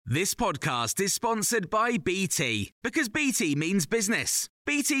This podcast is sponsored by BT, because BT means business.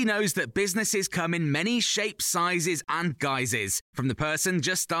 BT knows that businesses come in many shapes, sizes and guises, from the person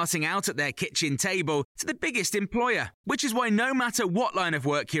just starting out at their kitchen table to the biggest employer, which is why no matter what line of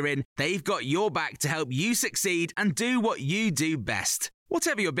work you're in, they've got your back to help you succeed and do what you do best.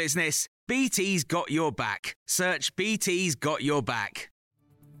 Whatever your business, BT's got your back. Search BT's got your back.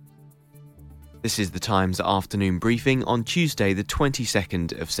 This is the Times afternoon briefing on Tuesday, the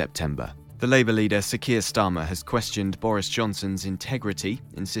 22nd of September. The Labour leader Sir Keir Starmer has questioned Boris Johnson's integrity,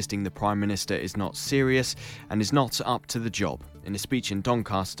 insisting the Prime Minister is not serious and is not up to the job. In a speech in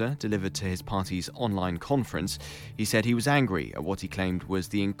Doncaster, delivered to his party's online conference, he said he was angry at what he claimed was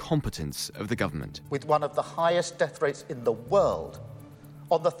the incompetence of the government. With one of the highest death rates in the world,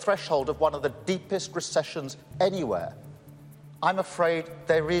 on the threshold of one of the deepest recessions anywhere, I'm afraid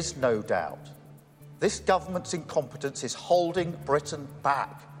there is no doubt. This government's incompetence is holding Britain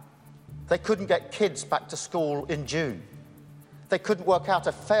back. They couldn't get kids back to school in June. They couldn't work out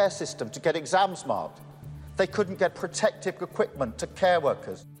a fair system to get exams marked. They couldn't get protective equipment to care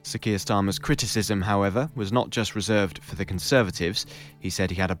workers. Sir Keir Starmer's criticism, however, was not just reserved for the Conservatives. He said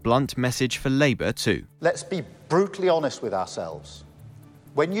he had a blunt message for Labour too. Let's be brutally honest with ourselves.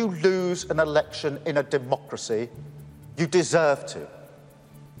 When you lose an election in a democracy, you deserve to.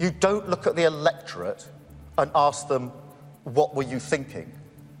 You don't look at the electorate and ask them, what were you thinking?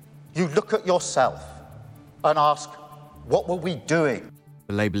 You look at yourself and ask, what were we doing?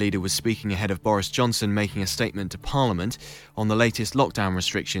 The Labour leader was speaking ahead of Boris Johnson making a statement to Parliament on the latest lockdown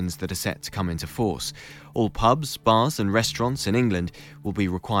restrictions that are set to come into force. All pubs, bars and restaurants in England will be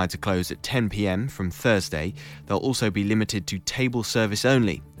required to close at 10 p.m. from Thursday. They'll also be limited to table service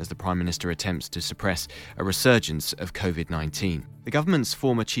only as the Prime Minister attempts to suppress a resurgence of COVID-19. The government's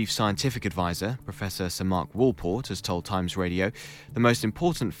former chief scientific advisor, Professor Sir Mark Walport, has told Times Radio the most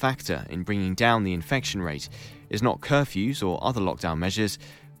important factor in bringing down the infection rate is not curfews or other lockdown measures,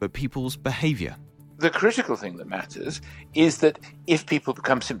 but people's behaviour. The critical thing that matters is that if people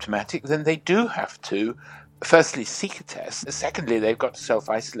become symptomatic, then they do have to, firstly, seek a test. Secondly, they've got to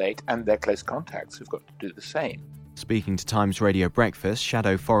self-isolate, and their close contacts have got to do the same. Speaking to Times Radio Breakfast,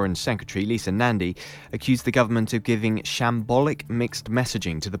 Shadow Foreign Secretary Lisa Nandy accused the government of giving shambolic mixed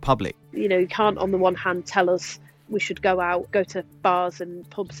messaging to the public. You can't on the one hand tell us we should go out, go to bars and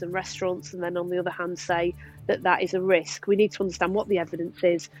pubs and restaurants, and then on the other hand say that is a risk. We need to understand what the evidence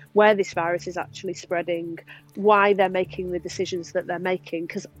is, where this virus is actually spreading, why they're making the decisions that they're making.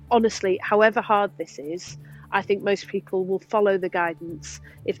 Because honestly, however hard this is, I think most people will follow the guidance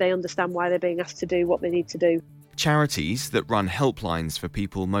if they understand why they're being asked to do what they need to do. Charities that run helplines for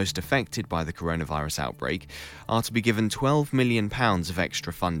people most affected by the coronavirus outbreak are to be given £12 million of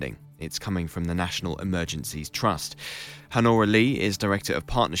extra funding. It's coming from the National Emergencies Trust. Hanora Lee is Director of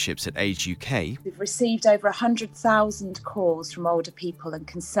Partnerships at Age UK. We've received over 100,000 calls from older people and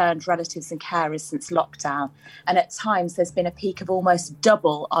concerned relatives and carers since lockdown, and at times there's been a peak of almost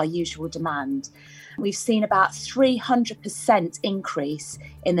double our usual demand. We've seen about 300% increase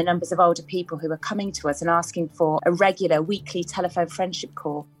in the numbers of older people who are coming to us and asking for a regular weekly telephone friendship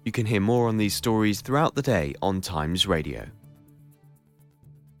call. You can hear more on these stories throughout the day on Times Radio.